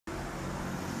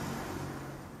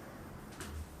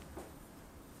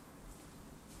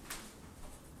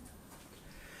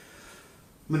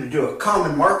I'm going to do a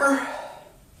common marker.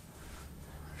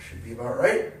 Should be about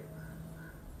right.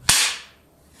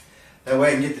 That way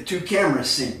I can get the two cameras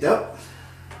synced up.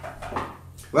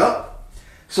 Well,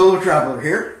 solo traveler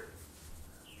here.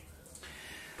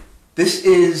 This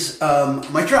is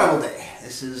my travel day.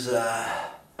 This is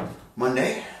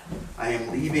Monday. I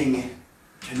am leaving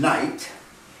tonight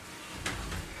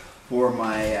for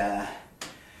my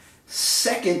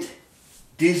second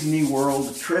Disney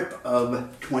World trip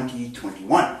of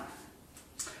 2021.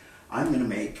 I'm going to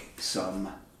make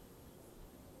some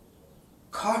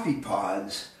coffee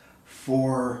pods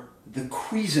for the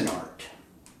Cuisinart.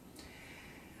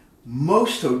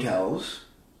 Most hotels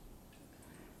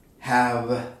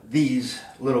have these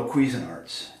little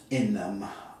Cuisinarts in them,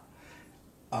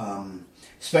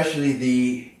 especially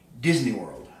the Disney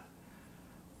World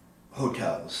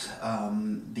hotels.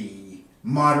 The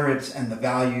moderates and the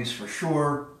values for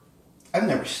sure. I've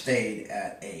never stayed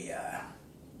at a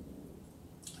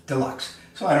deluxe,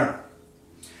 so I don't know.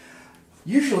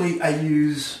 Usually I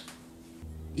use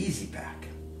Easy Pack,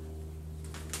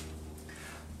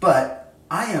 but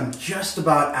I am just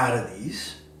about out of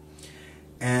these.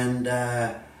 And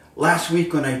last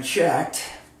week when I checked,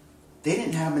 they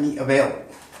didn't have any available.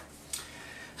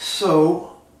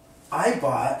 So I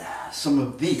bought some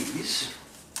of these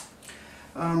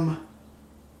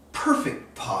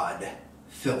Perfect Pod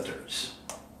filters.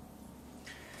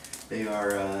 They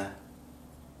are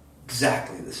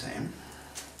exactly the same.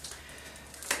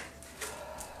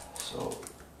 So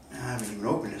I haven't even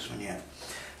opened this one yet.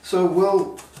 So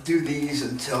we'll do these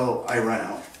until I run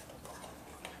out.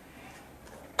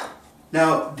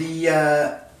 Now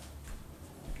the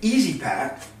Easy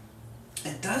Pack,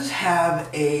 it does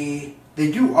have they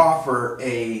do offer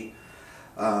a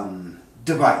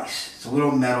device. It's a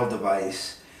little metal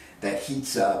device that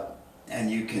heats up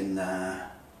and you can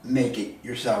make it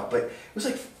yourself. But it was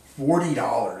like $40,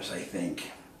 I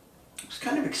think. It was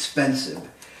kind of expensive.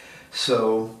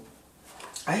 So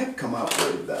I have come up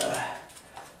with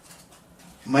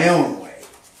my own way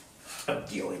of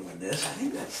dealing with this. I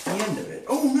think that's the end of it.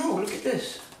 Oh no, look at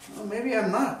this. Well, maybe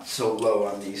I'm not so low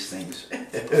on these things.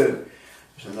 There's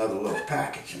another little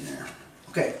package in there.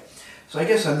 Okay, so I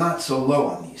guess I'm not so low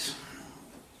on these.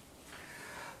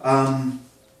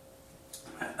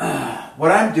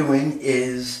 What I'm doing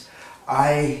is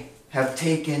I have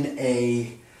taken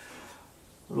a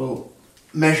little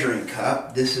measuring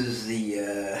cup. This is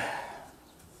the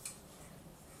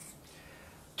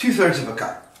 2/3 of a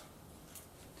cup.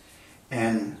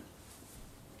 And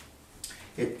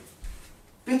it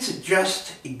fits it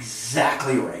just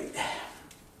exactly right.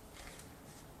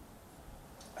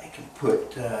 I can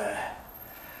put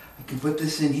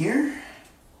this in here.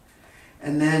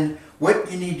 And then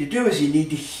what you need to do is you need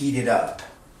to heat it up.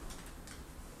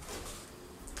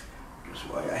 That's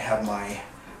why I have my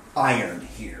iron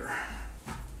here.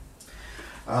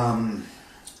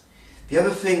 The other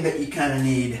thing that you kind of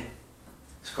need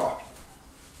is coffee.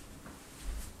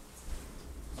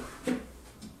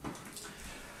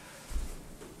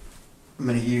 I'm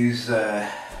going to use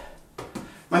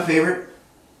my favorite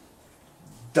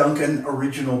Dunkin'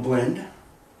 Original Blend.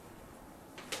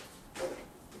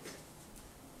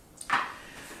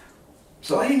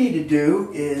 So all you need to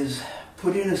do is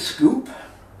put in a scoop.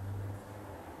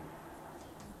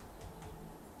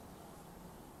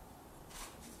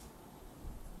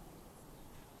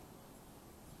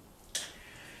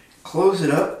 Close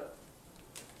it up.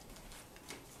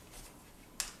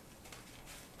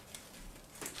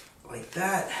 Like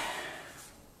that.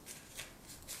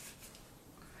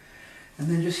 And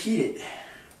then just heat it.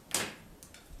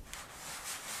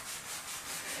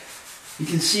 You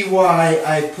can see why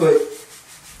I put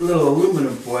a little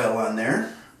aluminum foil on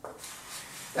there.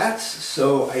 That's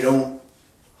so I don't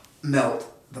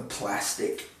melt the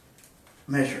plastic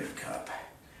measuring cup.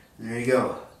 And there you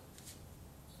go.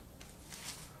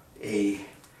 A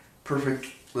perfect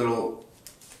little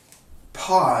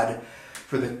pod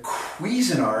for the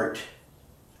Cuisinart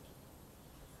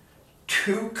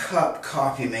 2-cup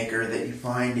coffee maker that you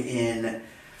find in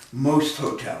most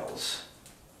hotels.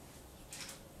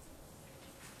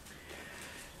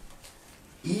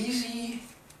 Easy,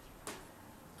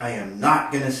 I am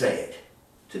not going to say it,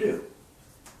 to do.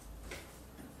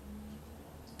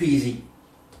 Peasy.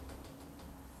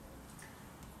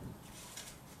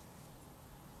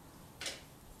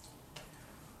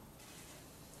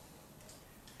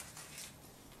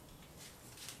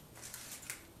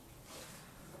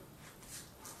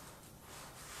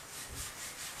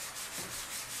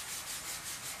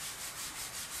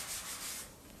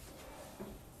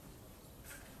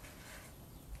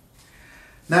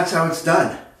 That's how it's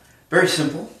done. Very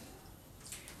simple.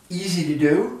 easy to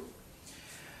do.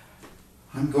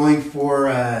 I'm going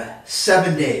for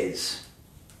 7 days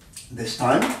this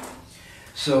time.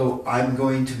 So I'm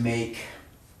going to make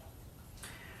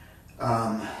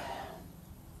 10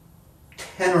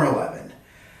 or 11.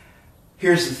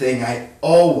 Here's the thing, I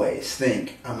always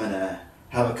think I'm going to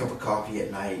have a cup of coffee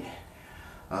at night.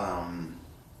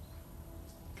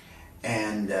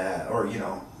 Or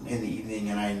in the evening,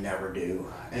 and I never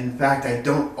do. In fact, I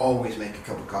don't always make a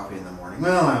cup of coffee in the morning.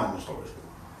 Well, I almost always do.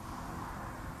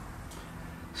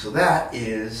 So that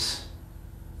is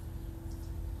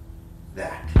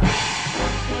that.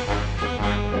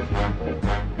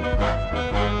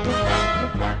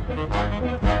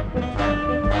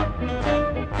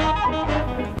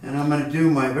 And I'm going to do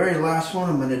my very last one.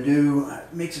 I'm going to do,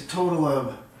 makes a total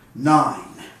of 9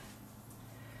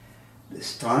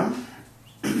 this time.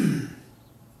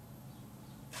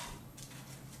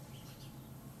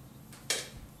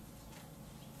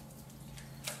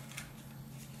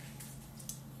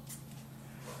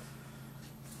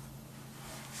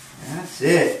 That's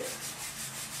it.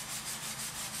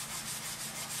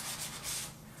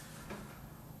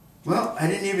 Well, I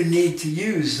didn't even need to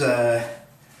use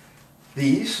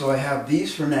these, so I have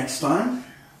these for next time.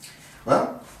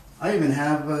 Well, I even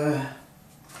have a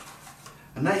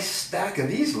nice stack of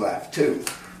these left too.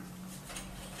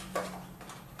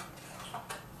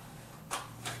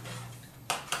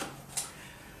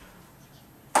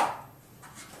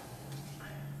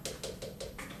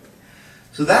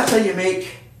 So that's how you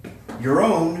make your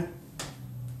own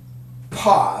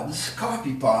pods,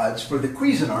 coffee pods for the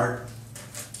Cuisinart,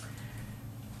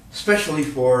 especially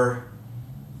for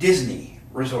Disney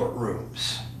resort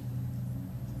rooms.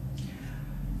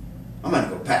 I'm going to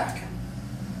go pack.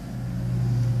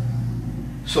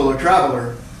 Solar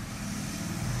Traveler,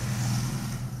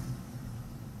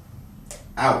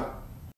 out.